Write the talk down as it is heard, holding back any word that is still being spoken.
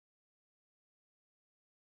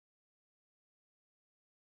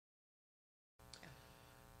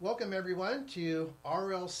Welcome, everyone, to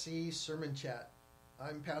RLC Sermon Chat.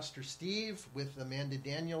 I'm Pastor Steve with Amanda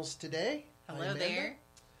Daniels today. Hello, Hi, Amanda. there.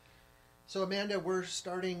 So, Amanda, we're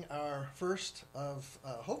starting our first of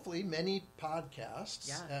hopefully many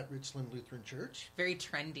podcasts at Richland Lutheran Church. Very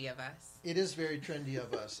trendy of us. It is very trendy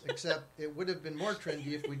of us, except it would have been more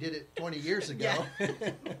trendy if we did it 20 years ago.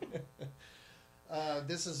 Yeah.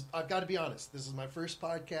 I've got to be honest, this is my first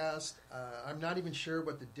podcast. I'm not even sure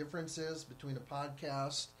what the difference is between a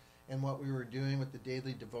podcast and what we were doing with the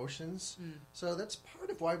daily devotions. So that's part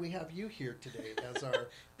of why we have you here today as our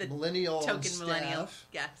millennial token staff. Millennial.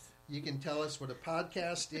 Yes. You can tell us what a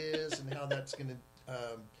podcast is and how that's going to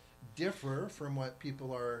differ from what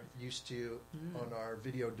people are used to on our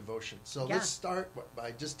video devotion. So let's start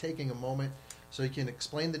by just taking a moment so you can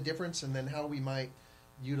explain the difference and then how we might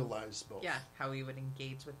utilize both. Yeah, how we would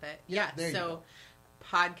engage with it. There you go.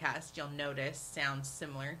 Podcast, you'll notice, sounds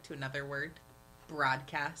similar to another word,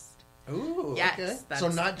 broadcast. Ooh, yes, okay. So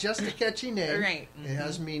not just a catchy name. Right. It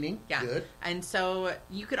has meaning. Yeah. Good. And so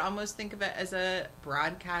you could almost think of it as a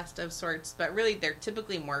broadcast of sorts, but really they're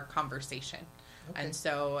typically more conversation. Okay. And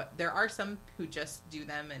so there are some who just do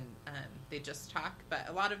them and they just talk, but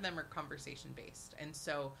a lot of them are conversation based. And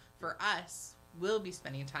so for us, we'll be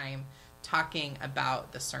spending time talking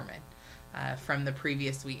about the sermon from the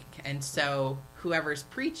previous week. And so whoever's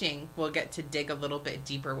preaching will get to dig a little bit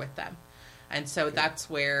deeper with them. And so that's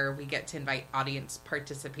where we get to invite audience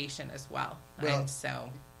participation as well. Well, and so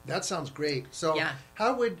that sounds great. So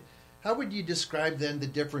how would you describe then the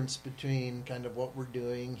difference between kind of what we're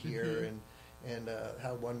doing here and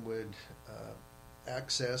how one would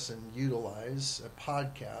access and utilize a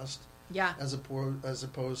podcast as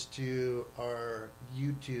opposed to our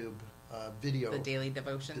YouTube video, the daily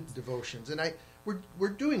devotions. Devotions, and we're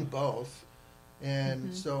doing both,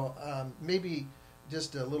 and so maybe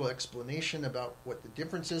just a little explanation about what the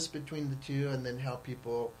difference is between the two, and then how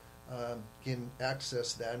people can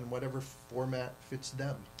access that in whatever format fits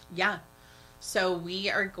them. Yeah, so we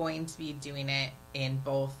are going to be doing it in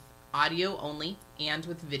both audio only and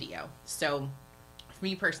with video. So for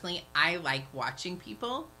me personally, I like watching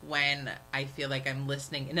people when I feel like I'm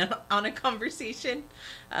listening in on a conversation.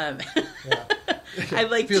 I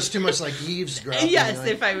like feels too much like eavesdropping. Yes, like,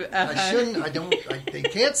 if I shouldn't. I don't. They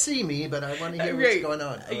can't see me, but I want to hear what's going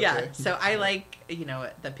on. Okay. Yeah. So I like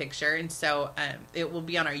the picture, and so it will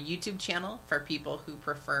be on our YouTube channel for people who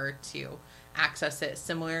prefer to access it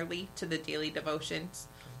similarly to the daily devotions,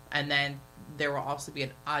 and then there will also be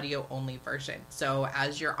an audio only version. So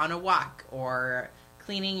as you're on a walk or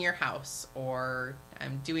cleaning your house or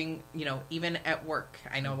doing, even at work.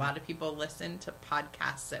 I know a lot of people listen to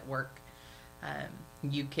podcasts at work.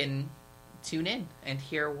 You can tune in and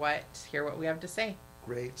hear what we have to say.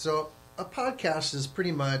 Great. So a podcast is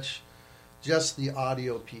pretty much just the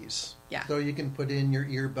audio piece. Yeah. So you can put in your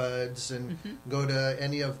earbuds and go to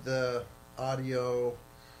any of the audio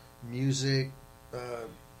music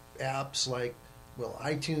apps like,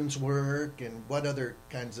 iTunes work, and what other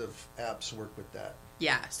kinds of apps work with that?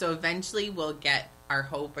 Yeah, so eventually we'll get, our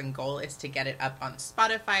hope and goal is to get it up on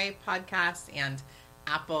Spotify podcasts and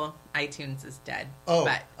Apple. iTunes is dead. Oh,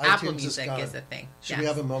 but iTunes Apple Music is a thing. Should we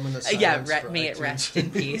have a moment of silence for may iTunes? It rest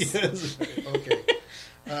in peace. Yes. Okay.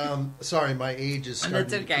 Sorry, my age is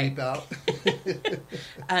starting to creep out.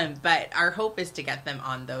 But our hope is to get them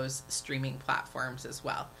on those streaming platforms as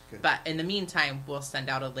well. Good. But in the meantime, we'll send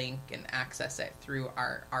out a link and access it through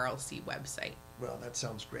our RLC website. Well, that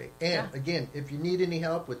sounds great. And again, if you need any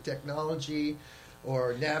help with technology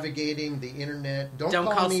or navigating the internet, don't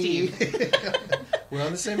call me. Steve. We're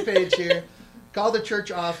on the same page here. Call the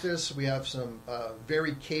church office. We have some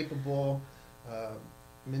very capable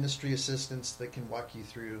ministry assistants that can walk you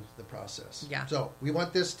through the process. Yeah. So we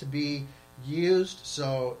want this to be used,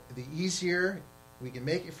 so the easier we can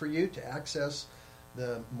make it for you to access,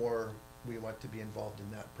 the more we want to be involved in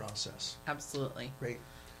that process. Absolutely. Great.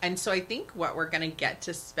 And so I think what we're going to get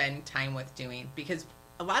to spend time with doing, because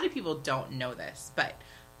a lot of people don't know this, but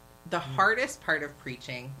the hardest part of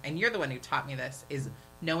preaching, and you're the one who taught me this, is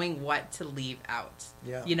knowing what to leave out.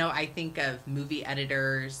 Yeah. I think of movie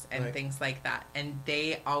editors and things like that, and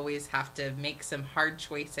they always have to make some hard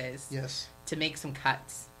choices to make some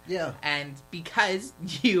cuts. Yeah. And because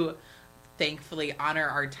you thankfully honor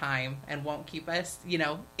our time and won't keep us,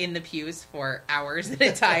 in the pews for hours at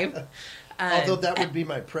a time. Although that would be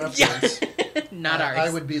my preference. Not ours. I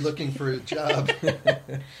would be looking for a job.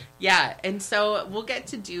 Yeah, and so we'll get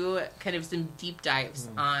to do kind of some deep dives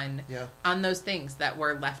on those things that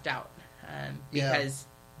were left out because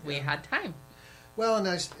we had time. Well, and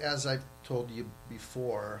as I've told you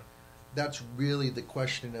before, that's really the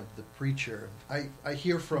question of the preacher. I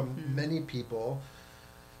hear from many people,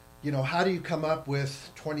 how do you come up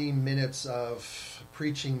with 20 minutes of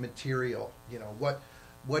preaching material?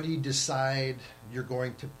 What do you decide you're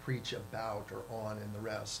going to preach about or on and the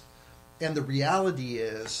rest? And the reality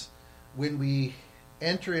is, when we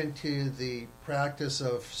enter into the practice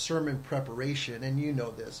of sermon preparation, and you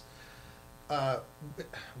know this,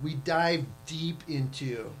 we dive deep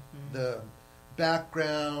into the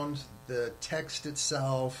background, the text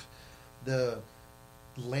itself, the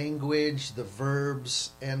language, the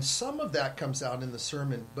verbs, and some of that comes out in the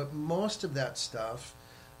sermon, but most of that stuff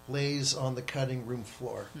lays on the cutting room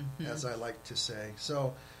floor, as I like to say.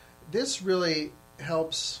 So this really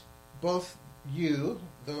helps both you,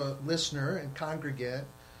 the listener and congregant,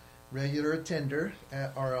 regular attender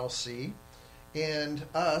at RLC, and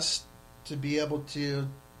us to be able to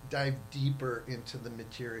dive deeper into the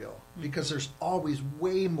material, because there's always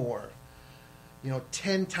way more.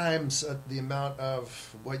 10 times the amount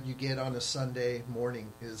of what you get on a Sunday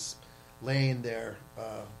morning is laying there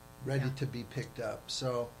ready to be picked up.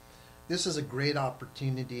 So this is a great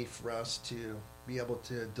opportunity for us to be able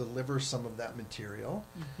to deliver some of that material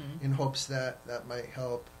in hopes that that might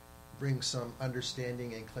help bring some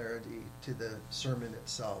understanding and clarity to the sermon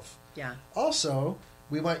itself. Yeah. Also,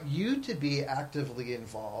 we want you to be actively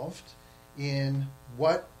involved in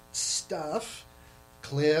what stuff,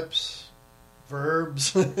 clips,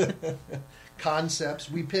 verbs, concepts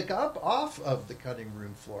we pick up off of the cutting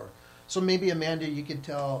room floor. So maybe, Amanda, you can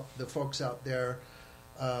tell the folks out there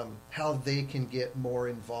how they can get more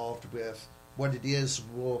involved with what it is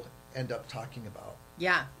we'll end up talking about.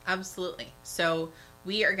 Yeah, absolutely. So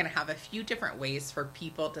we are going to have a few different ways for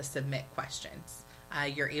people to submit questions.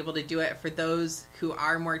 You're able to do it for those who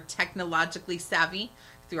are more technologically savvy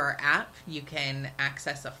through our app. You can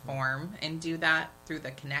access a form and do that through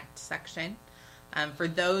the Connect section. For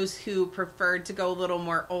those who prefer to go a little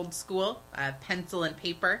more old school, pencil and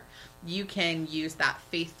paper, you can use that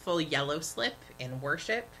faithful yellow slip in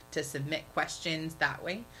worship to submit questions that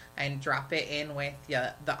way and drop it in with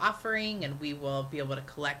the offering, and we will be able to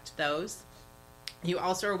collect those. You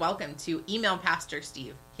also are welcome to email Pastor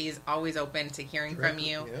Steve. He's always open to hearing from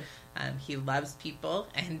you. Yeah. He loves people,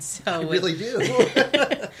 and so I really do.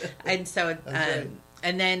 And so,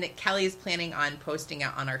 and then Kelly is planning on posting it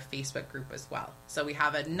on our Facebook group as well. So we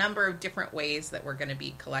have a number of different ways that we're going to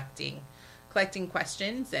be collecting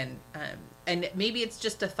questions, and maybe it's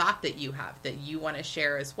just a thought that you have that you want to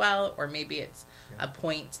share as well, or maybe it's a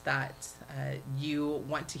point that you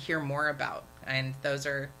want to hear more about, and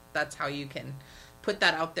that's how you can put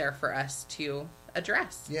that out there for us to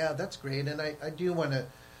address. Yeah, that's great. And I do want to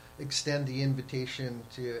extend the invitation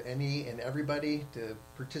to any and everybody to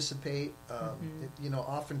participate.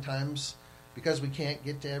 Oftentimes, because we can't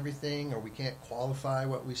get to everything, or we can't qualify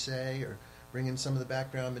what we say, or bring in some of the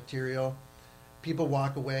background material, people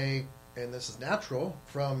walk away, and this is natural,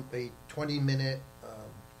 from a 20-minute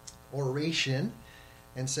oration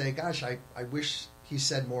and say, gosh, I wish he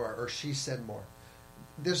said more or she said more.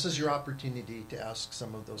 This is your opportunity to ask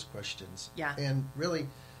some of those questions. Yeah. And really,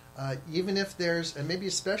 even if there's, and maybe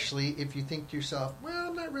especially if you think to yourself, well,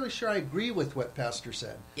 I'm not really sure I agree with what Pastor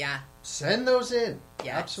said. Yeah. Send those in.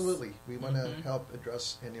 Yes. Absolutely. We want to help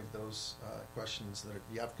address any of those questions that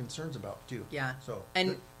you have concerns about, too. Yeah. So,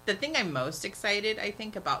 and the thing I'm most excited, I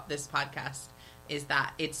think, about this podcast is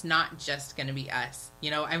that it's not just going to be us.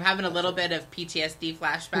 I'm having a little bit of PTSD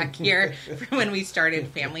flashback here from when we started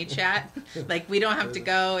Family Chat. Like, we don't have to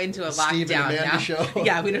go into a Steve lockdown and Amanda now. Show.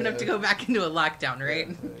 Yeah, we don't have to go back into a lockdown, right?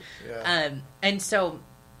 Yeah. And so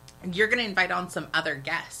you're going to invite on some other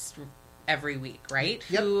guests every week, right?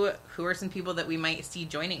 Yep. Who are some people that we might see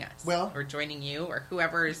joining us? Well, or joining you, or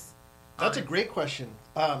whoever's That's a great question.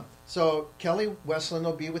 So Kelly Westland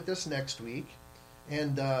will be with us next week.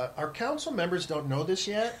 And our council members don't know this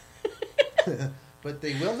yet, but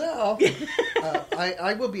they will now.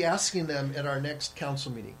 I will be asking them at our next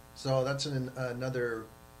council meeting. So that's in another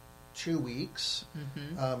 2 weeks.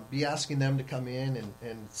 Be asking them to come in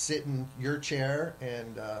and sit in your chair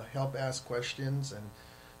and help ask questions and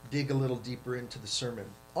dig a little deeper into the sermon.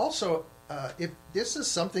 Also, if this is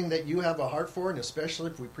something that you have a heart for, and especially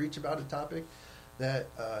if we preach about a topic that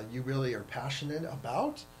you really are passionate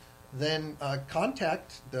about, then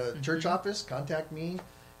contact the church office, contact me,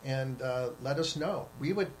 and let us know.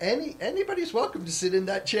 We would anybody's welcome to sit in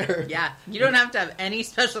that chair. Yeah, you don't have to have any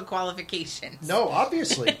special qualifications. No,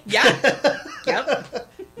 obviously. Yeah. Yep.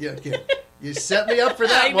 You set me up for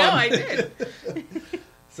that one. I know, I did.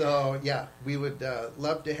 So, yeah, we would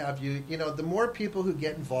love to have you. The more people who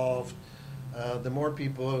get involved, the more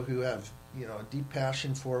people who have a deep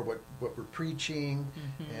passion for what we're preaching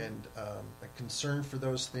and a concern for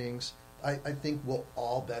those things, I think we'll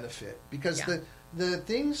all benefit, because the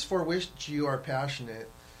things for which you are passionate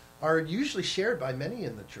are usually shared by many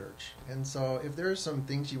in the church. And so if there are some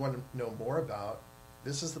things you want to know more about,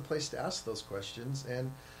 this is the place to ask those questions,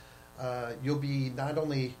 and you'll be not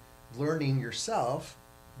only learning yourself,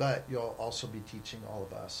 but you'll also be teaching all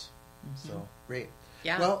of us. So great.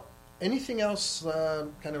 Yeah. Well, anything else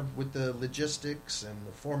kind of with the logistics and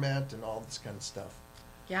the format and all this kind of stuff?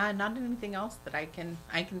 Yeah, not anything else that I can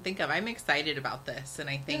think of. I'm excited about this, and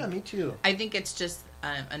I think me too. I think it's just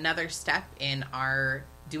another step in our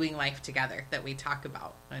doing life together that we talk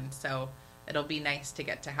about, and so it'll be nice to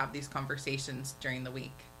get to have these conversations during the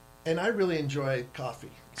week. And I really enjoy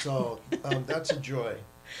coffee, so that's a joy.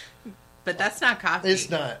 But that's not coffee. It's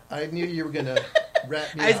not. I knew you were going to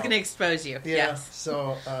rat me I was out. going to expose you. Yeah, yes.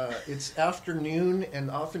 So it's afternoon, and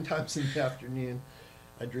oftentimes in the afternoon,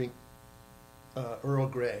 I drink Earl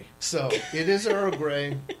Grey. So it is Earl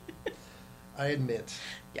Grey, I admit.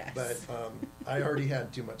 Yes. But I already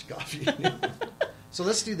had too much coffee. So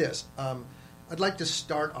let's do this. I'd like to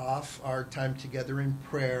start off our time together in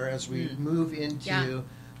prayer as we move into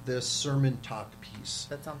the sermon talk piece.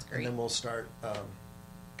 That sounds great. And then we'll start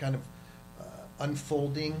kind of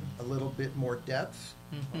unfolding a little bit more depth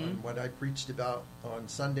on what I preached about on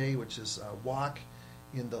Sunday, which is walk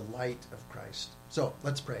in the light of Christ. So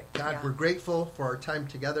let's pray. God, we're grateful for our time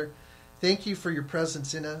together. Thank you for your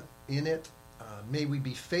presence in it. May we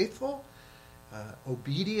be faithful,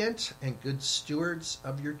 obedient, and good stewards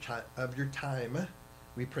of your time.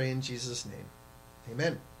 We pray in Jesus' name.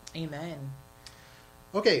 Amen. Amen.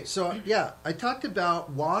 Okay, so I talked about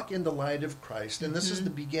walk in the light of Christ, and this is the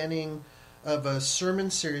beginning of a sermon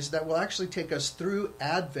series that will actually take us through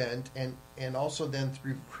Advent and also then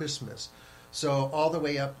through Christmas. So all the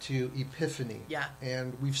way up to Epiphany. Yeah.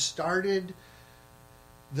 And we've started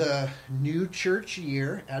the new church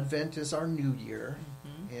year. Advent is our new year.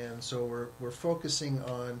 And so we're focusing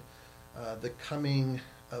on the coming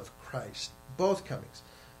of Christ. Both comings.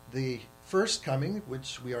 The first coming,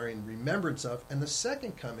 which we are in remembrance of, and the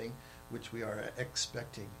second coming, which we are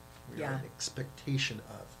expecting. We are in expectation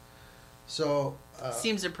of. So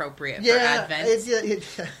seems appropriate for Advent.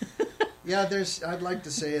 I'd like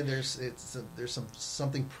to say there's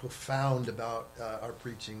something profound about our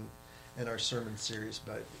preaching and our sermon series,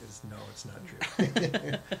 but it's not true.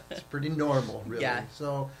 It's pretty normal, really. Yeah.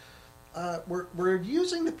 So we're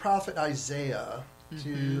using the prophet Isaiah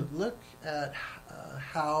to look at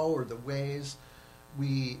how, or the ways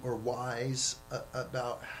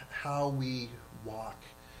about how we walk.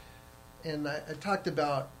 And I talked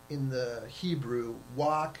about in the Hebrew,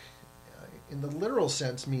 walk in the literal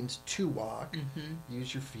sense means to walk,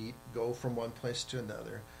 use your feet, go from one place to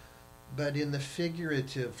another. But in the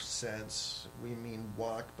figurative sense, we mean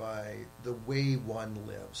walk by the way one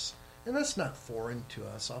lives. And that's not foreign to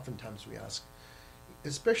us. Oftentimes we ask,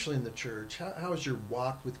 especially in the church, how is your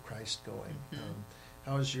walk with Christ going?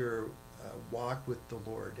 How is your walk with the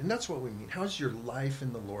Lord? And that's what we mean. How's your life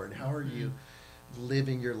in the Lord? How are you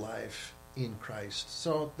living your life in Christ?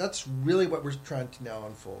 So that's really what we're trying to now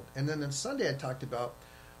unfold. And then on Sunday I talked about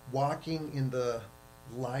walking in the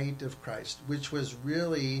light of Christ, which was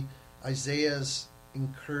really Isaiah's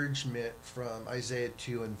encouragement from Isaiah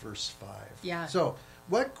 2 and verse 5. Yeah. So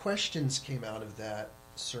what questions came out of that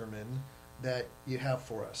sermon that you have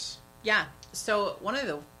for us? Yeah. So one of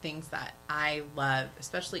the things that I love,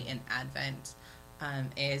 especially in Advent,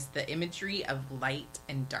 is the imagery of light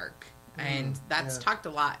and dark. And that's talked a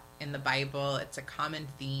lot in the Bible. It's a common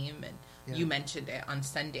theme, and you mentioned it on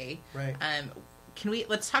Sunday. Right.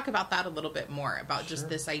 Let's talk about that a little bit more, about just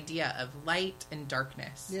this idea of light and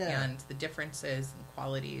darkness and the differences and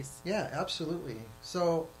qualities. Yeah, absolutely.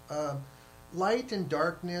 So light and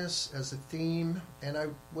darkness as a theme, and I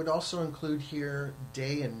would also include here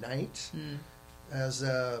day and night as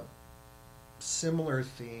a similar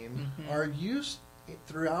theme, are used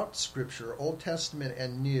throughout Scripture, Old Testament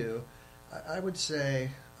and New. I would say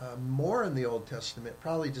more in the Old Testament,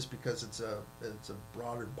 probably just because it's a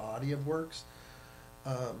broader body of works,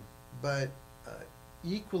 but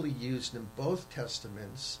equally used in both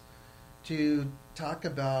Testaments to talk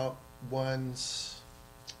about one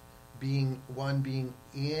being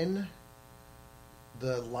in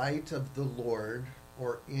the light of the Lord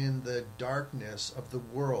or in the darkness of the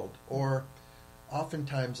world, or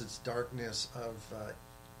oftentimes it's darkness of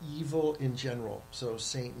evil in general, so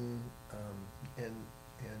Satan and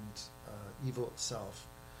evil itself.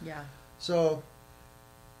 Yeah. So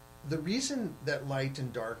the reason that light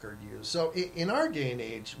and dark are used, so in our day and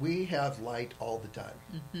age, we have light all the time.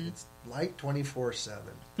 Mm-hmm. It's light 24/7.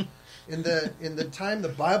 In the time the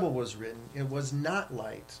Bible was written, it was not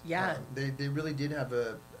light. Yeah. They really did have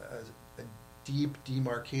a deep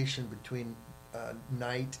demarcation between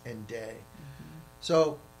night and day. Mm-hmm.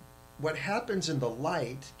 So what happens in the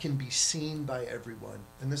light can be seen by everyone.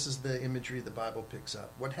 And this is the imagery the Bible picks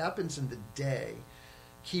up. What happens in the day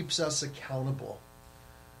keeps us accountable.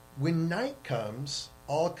 When night comes,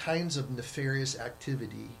 all kinds of nefarious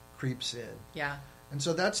activity creeps in. Yeah. And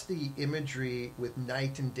so that's the imagery with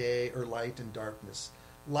night and day, or light and darkness.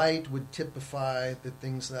 Light would typify the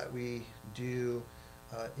things that we do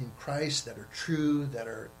in Christ that are true, that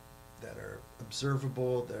are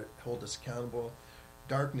observable, that hold us accountable.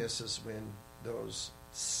 Darkness is when those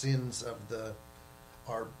sins of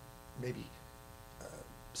our maybe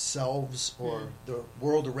selves, or the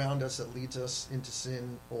world around us that leads us into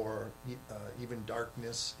sin, or even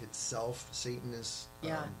darkness itself. Satan is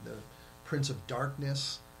the prince of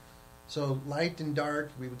darkness. So light and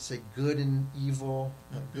dark, we would say good and evil,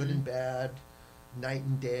 good and bad, night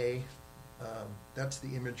and day. That's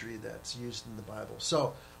the imagery that's used in the Bible.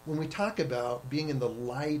 So when we talk about being in the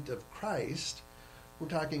light of Christ, we're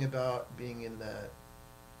talking about being in the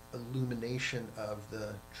illumination of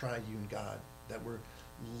the triune God, that we're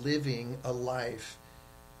living a life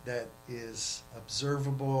that is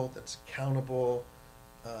observable, that's accountable,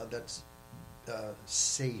 that's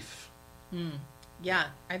safe. Yeah,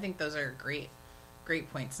 I think those are great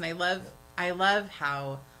points, and I love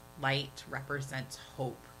how light represents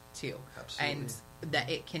hope too. Absolutely. And that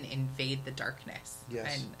it can invade the darkness.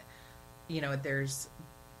 Yes. And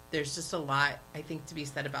there's just a lot, I think, to be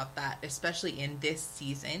said about that, especially in this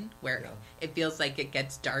season where it feels like it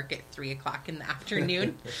gets dark at 3:00 in the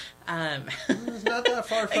afternoon. It's not that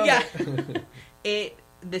far from it.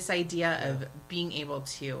 This idea of being able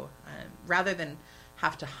to, rather than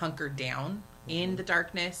have to hunker down in the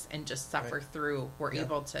darkness and just suffer through, we're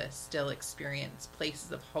able to still experience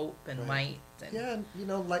places of hope and light. And,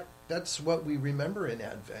 like that's what we remember in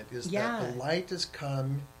Advent, is that the light has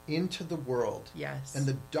come into the world. Yes. And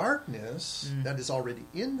the darkness that is already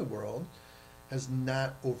in the world has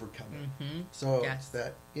not overcome it. Mm-hmm. So it's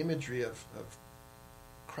that imagery of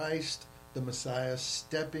Christ, the Messiah,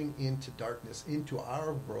 stepping into darkness, into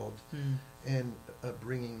our world, and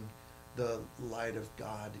bringing the light of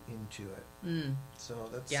God into it. So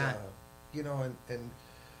that's, and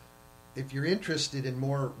if you're interested in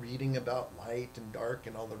more reading about light and dark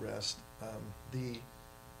and all the rest, the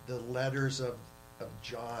letters of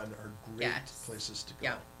John are great places to go.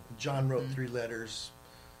 Yeah. John wrote 3 letters.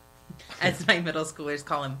 As my middle schoolers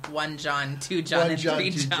call him, 1 John, 2 John, and 3 John.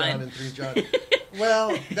 2 John. John and 3 John.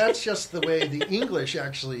 Well, that's just the way the English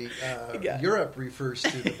actually, Europe refers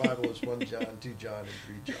to the Bible as 1 John, 2 John,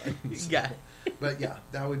 and 3 John. So, but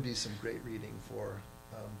that would be some great reading for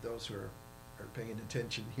those who are paying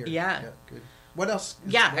attention here. Yeah. Good. What else?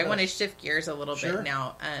 I want to shift gears a little bit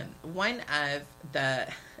now. One of the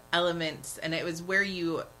elements, and it was where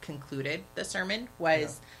you concluded the sermon,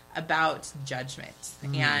 was about judgment.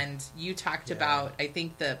 And you talked about, I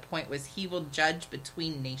think the point was, he will judge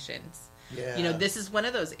between nations. Yeah. This is one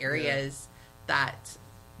of those areas that,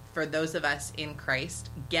 for those of us in Christ,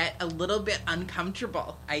 get a little bit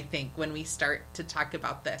uncomfortable, I think, when we start to talk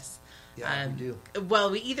about this. Yeah, we do.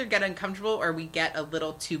 Well, we either get uncomfortable or we get a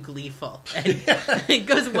little too gleeful. And it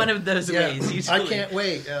goes one of those ways, usually. I can't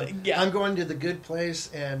wait. I'm going to the good place,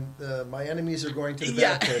 and my enemies are going to the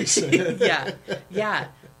bad place.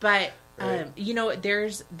 But,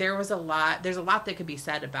 there's a lot that could be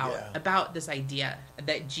said about this idea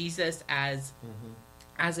that Jesus as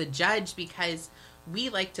a judge, because we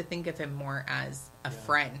like to think of him more as a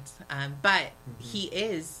friend, but he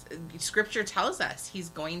is. Scripture tells us he's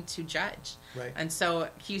going to judge, right? And so,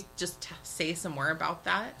 can you just say some more about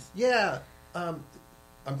that? Yeah, I'm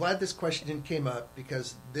glad this question came up,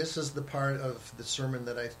 because this is the part of the sermon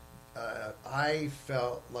that I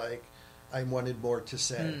felt like I wanted more to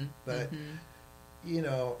say, but.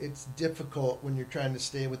 It's difficult when you're trying to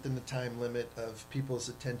stay within the time limit of people's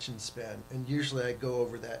attention span, and usually I go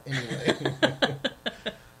over that anyway.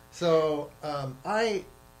 So I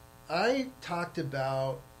talked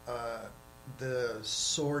about the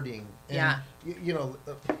sorting. And,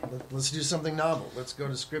 let's do something novel. Let's go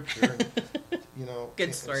to Scripture and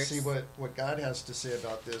good source. See what God has to say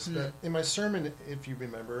about this. But in my sermon, if you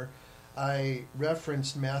remember, I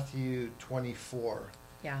referenced Matthew 24.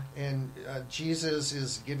 Yeah. And Jesus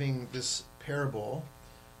is giving this parable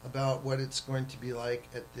about what it's going to be like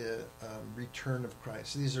at the return of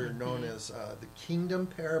Christ. These are known as the kingdom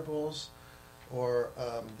parables, or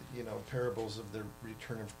parables of the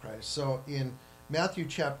return of Christ. So in Matthew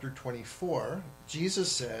chapter 24,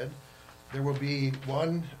 Jesus said, there will be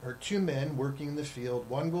one or two men working in the field.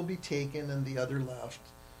 One will be taken and the other left.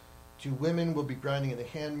 Two women will be grinding in a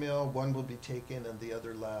handmill. One will be taken and the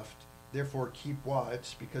other left. Therefore keep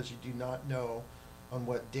watch, because you do not know on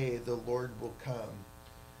what day the Lord will come.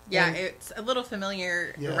 Yeah, and it's a little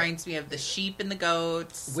familiar. Yeah. It reminds me of the sheep and the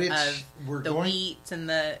goats, of the wheat and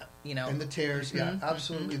the and the tares. Yeah,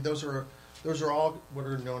 absolutely. Mm-hmm. Those are all what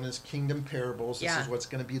are known as kingdom parables. This is what's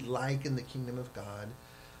going to be like in the kingdom of God.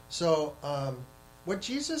 So what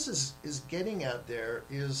Jesus is getting at there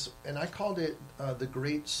is, and I called it the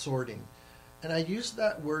great sorting, and I used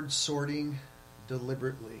that word sorting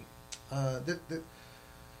deliberately. I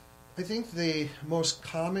think the most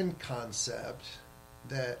common concept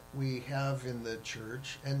that we have in the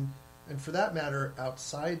church, and for that matter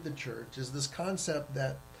outside the church, is this concept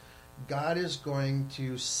that God is going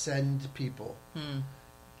to send people.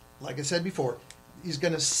 Like I said before, he's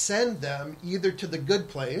going to send them either to the good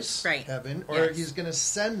place, right, heaven, or he's going to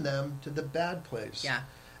send them to the bad place. Yeah.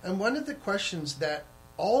 And one of the questions that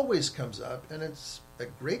always comes up, and it's a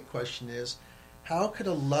great question, is how could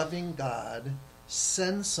a loving God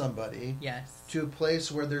send somebody to a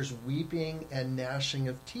place where there's weeping and gnashing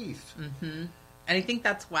of teeth? Mm-hmm. And I think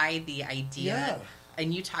that's why the idea,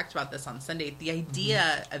 and you talked about this on Sunday, the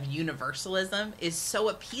idea of universalism is so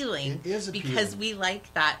appealing. It is appealing. Because we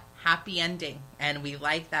like that happy ending, and we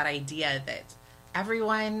like that idea that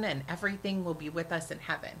everyone and everything will be with us in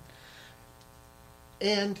heaven.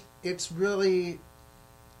 And it's really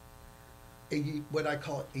what I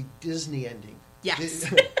call a Disney ending.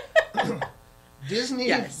 Yes.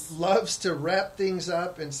 Disney loves to wrap things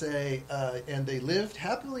up and say, and they lived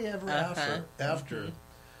happily ever after. Mm-hmm.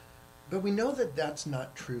 But we know that that's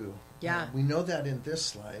not true. Yeah. We know that in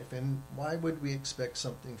this life, and why would we expect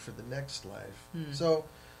something for the next life? So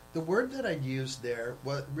the word that I used there,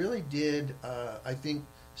 what really did, I think,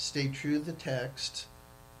 stay true to the text,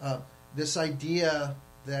 this idea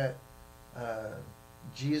that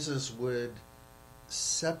Jesus would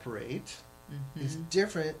separate is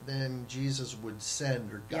different than Jesus would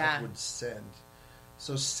send, or God would send.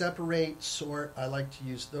 So separate, sort, I like to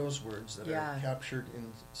use those words that are captured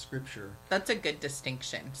in Scripture. That's a good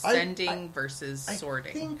distinction. Sending versus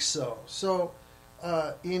sorting. I think so. So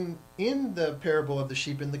in the parable of the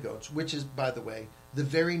sheep and the goats, which is, by the way, the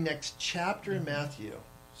very next chapter in Matthew.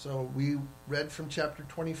 So we read from chapter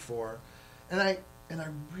 24, and I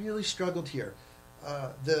really struggled here.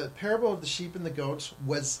 The parable of the sheep and the goats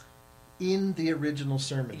was in the original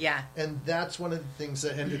sermon. Yeah. And that's one of the things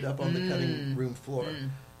that ended up on the cutting room floor.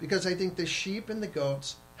 Because I think the sheep and the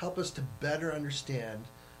goats help us to better understand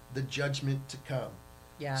the judgment to come.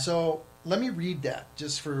 Yeah. So let me read that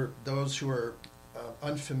just for those who are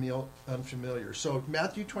unfamiliar. So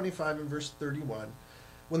Matthew 25 and verse 31.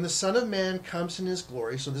 When the Son of Man comes in his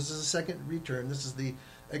glory, so this is the second return, this is the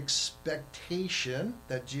expectation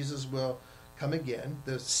that Jesus will come again,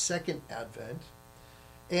 the second advent.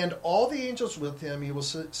 And all the angels with him, he will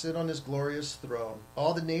sit on his glorious throne.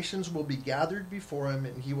 All the nations will be gathered before him,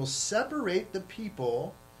 and he will separate the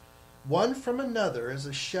people one from another, as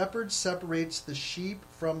a shepherd separates the sheep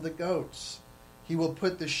from the goats. He will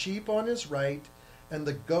put the sheep on his right and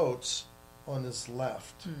the goats on his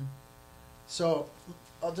left. So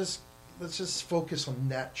let's just focus on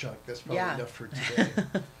that chunk. That's probably enough for today.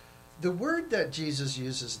 The word that Jesus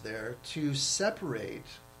uses there, to separate,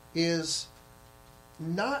 is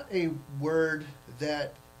not a word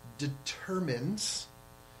that determines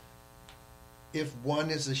if one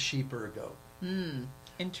is a sheep or a goat.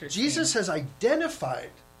 Interesting. Jesus has identified,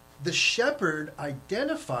 the shepherd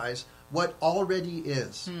identifies what already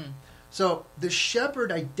is. So the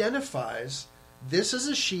shepherd identifies, this is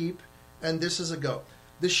a sheep and this is a goat.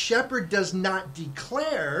 The shepherd does not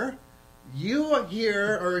declare, you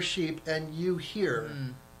here are a sheep and you here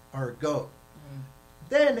are a goat.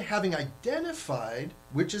 Then, having identified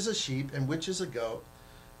which is a sheep and which is a goat,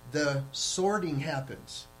 the sorting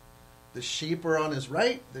happens. The sheep are on his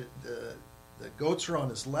right, the goats are on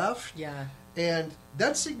his left. Yeah. And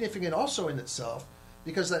that's significant also in itself,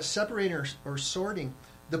 because that separating or sorting,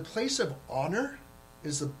 the place of honor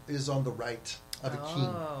is on the right of a king.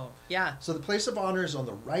 Oh, yeah. So the place of honor is on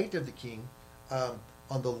the right of the king.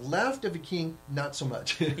 On the left of a king, not so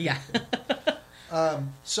much. Yeah.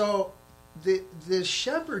 So the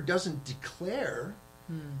shepherd doesn't declare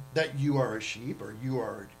that you are a sheep or you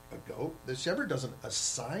are a goat. The shepherd doesn't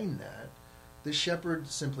assign that. The shepherd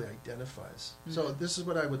simply identifies. So this is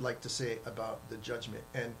what I would like to say about the judgment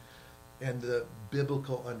and the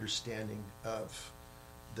biblical understanding of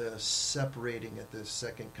the separating at the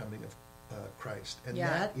second coming of Christ. And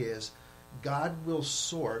that is, God will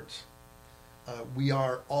sort. We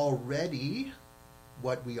are already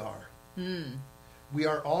what we are. We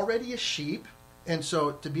are already a sheep. And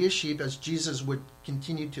so to be a sheep, as Jesus would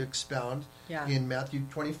continue to expound in Matthew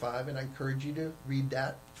 25, and I encourage you to read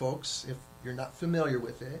that, folks, if you're not familiar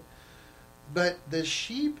with it. But the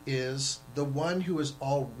sheep is the one who is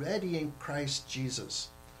already in Christ Jesus,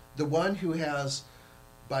 the one who has,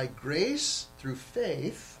 by grace, through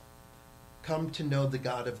faith, come to know the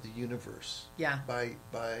God of the universe. By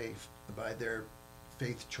their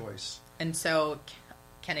faith choice. And so,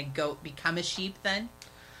 can a goat become a sheep then?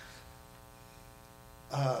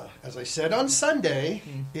 As I said on Sunday,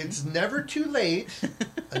 it's never too late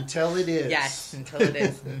until it is. Yes, until it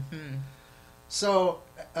is. So,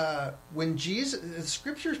 when Jesus, the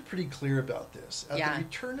Scripture is pretty clear about this. At the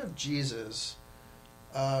return of Jesus,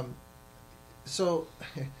 so,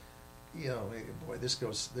 boy,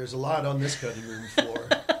 there's a lot on this cutting room floor.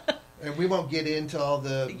 And we won't get into all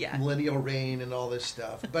the millennial reign and all this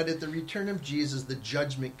stuff. But at the return of Jesus, the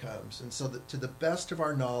judgment comes. And so to the best of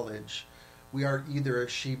our knowledge, we are either a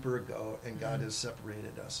sheep or a goat, and God has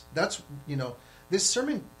separated us. That's, this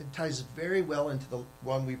sermon ties very well into the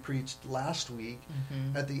one we preached last week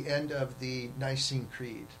at the end of the Nicene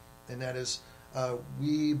Creed. And that is,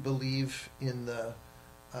 we believe in the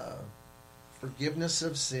forgiveness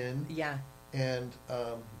of sin. And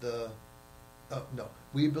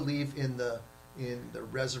we believe in the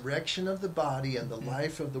resurrection of the body and the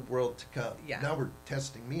life of the world to come. Now we're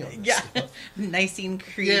testing me on this stuff. Nicene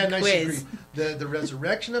Creed quiz. Creed. The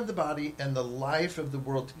resurrection of the body and the life of the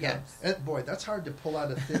world to come. And boy, that's hard to pull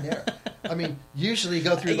out of thin air. I mean, usually you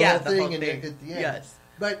go through the whole thing and at the end.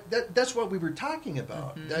 But that's what we were talking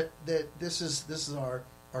about. That this is our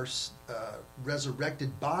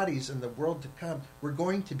resurrected bodies and the world to come. We're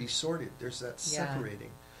going to be sorted. There's that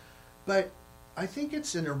separating. But I think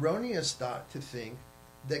it's an erroneous thought to think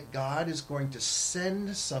that God is going to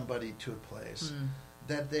send somebody to a place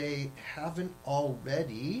that they haven't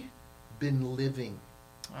already been living.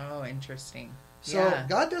 Oh, interesting. So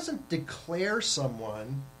God doesn't declare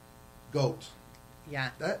someone goat.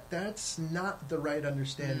 That's not the right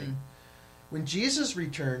understanding. When Jesus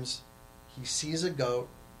returns, he sees a goat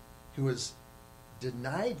who has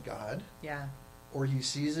denied God, or he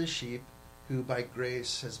sees a sheep who by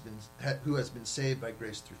grace has been saved by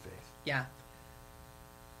grace through faith.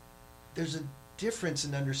 There's a difference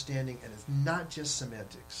in understanding, and it's not just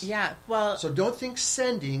semantics. Well, so don't think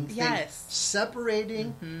sending, think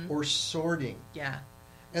separating or sorting.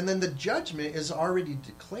 And then the judgment is already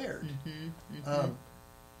declared.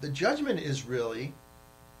 The judgment is really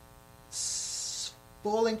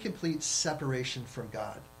full and complete separation from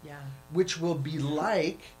God. Which will be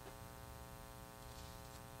like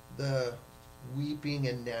the weeping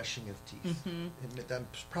and gnashing of teeth. And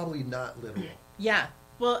that's probably not literal.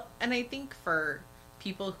 Well, and I think for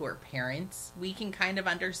people who are parents, we can kind of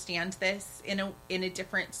understand this in a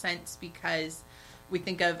different sense, because we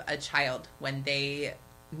think of a child when they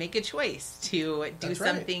make a choice to do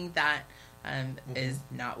something that is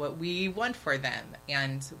not what we want for them,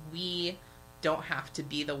 and we don't have to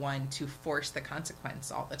be the one to force the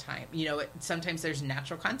consequence all the time. Sometimes there's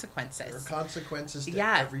natural consequences. There are consequences to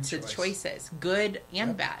every choice. To choices, good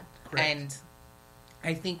and bad. Correct. And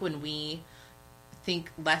I think when we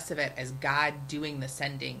think less of it as God doing the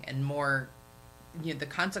sending and more, the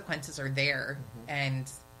consequences are there,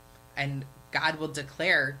 and God will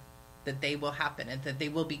declare that they will happen and that they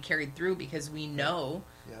will be carried through, because we know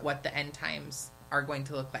what the end times are going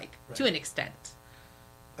to look like to an extent.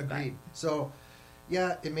 Agreed. So,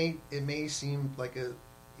 it may seem like a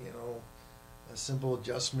simple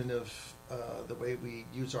adjustment of the way we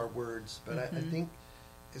use our words, but I think,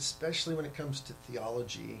 especially when it comes to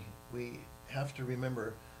theology, we have to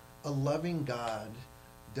remember a loving God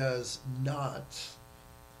does not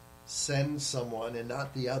send someone and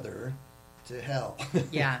not the other to hell.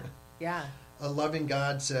 A loving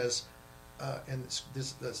God says, and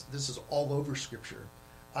this is all over Scripture,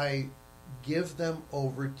 I give them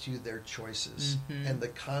over to their choices and the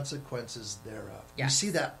consequences thereof. You see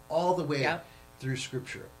that all the way through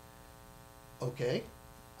Scripture. Okay,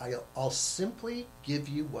 I'll simply give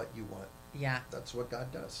you what you want. That's what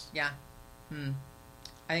God does.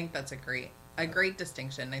 I think that's a great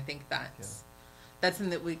distinction. I think that's something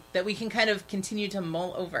that we can kind of continue to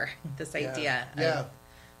mull over, this idea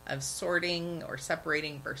of sorting or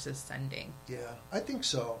separating versus sending. I think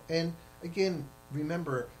so. And again,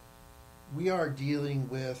 remember, we are dealing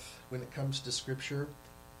with, when it comes to Scripture,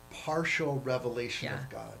 partial revelation of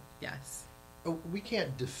God. we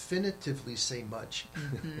can't definitively say much.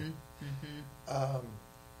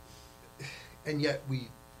 And yet we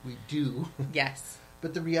do. Yes.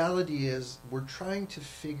 But the reality is we're trying to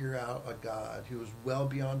figure out a God who is well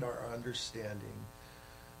beyond our understanding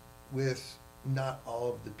with not all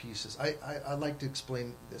of the pieces. I like to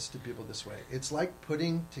explain this to people this way. It's like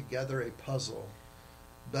putting together a puzzle,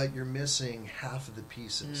 but you're missing half of the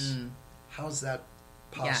pieces. How's that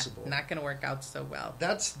possible? Yeah, not going to work out so well.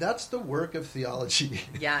 That's the work of theology.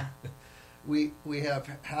 Yeah. We have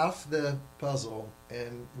half the puzzle,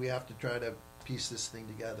 and we have to try to piece this thing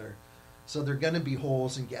together. So there are going to be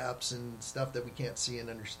holes and gaps and stuff that we can't see and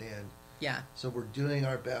understand. Yeah. So we're doing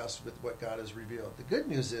our best with what God has revealed. The good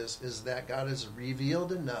news is that God has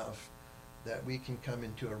revealed enough that we can come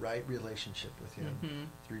into a right relationship with Him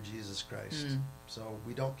through Jesus Christ. So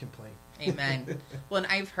we don't complain. Amen. Well,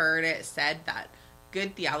 and I've heard it said that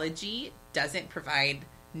good theology doesn't provide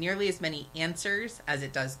nearly as many answers as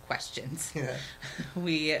it does questions. Yeah.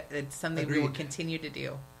 It's something Agreed. we will continue to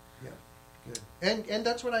do. Good. And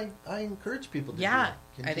that's what I encourage people to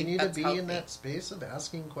do. Continue to be in that space of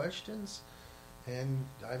asking questions and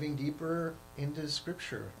diving deeper into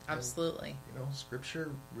Scripture. Absolutely. And, Scripture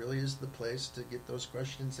really is the place to get those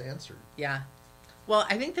questions answered. Yeah. Well,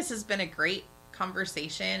 I think this has been a great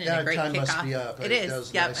conversation and a great time kickoff. must be up. It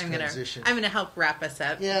is. Yep. Nice I'm gonna help wrap us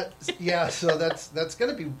up. Yeah. So that's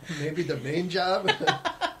gonna be maybe the main job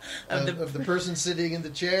of the person sitting in the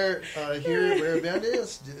chair here where Amanda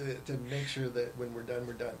is to make sure that when we're done,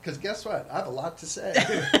 we're done. Because guess what? I have a lot to say.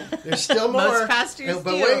 There's still more. Most pastors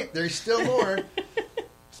but do. Wait, there's still more.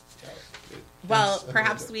 Well,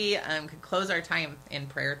 perhaps we could close our time in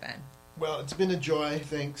prayer then. Well, it's been a joy.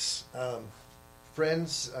 Thanks.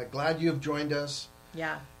 Friends, glad you have joined us.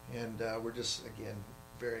 Yeah. And we're just, again,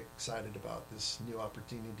 very excited about this new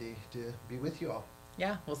opportunity to be with you all.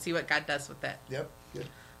 Yeah, we'll see what God does with it. Yep, good.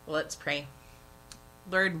 Well, let's pray.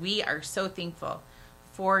 Lord, we are so thankful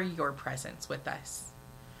for your presence with us.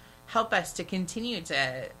 Help us to continue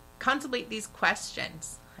to contemplate these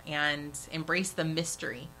questions and embrace the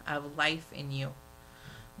mystery of life in you.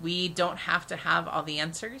 We don't have to have all the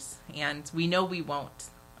answers, and we know we won't.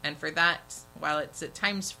 And for that, while it's at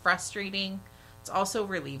times frustrating, it's also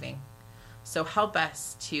relieving. So help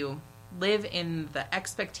us to live in the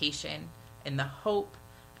expectation, in the hope,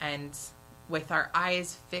 and with our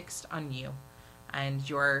eyes fixed on you and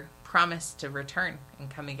your promise to return and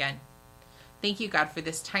come again. Thank you, God, for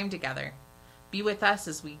this time together. Be with us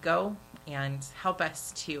as we go and help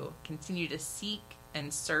us to continue to seek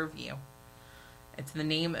and serve you. It's in the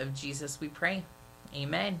name of Jesus we pray.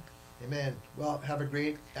 Amen. Amen. Well, have a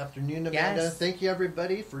great afternoon, Amanda. Yes. Thank you,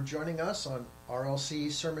 everybody, for joining us on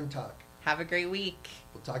RLC Sermon Talk. Have a great week.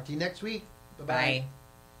 We'll talk to you next week. Bye-bye. Bye.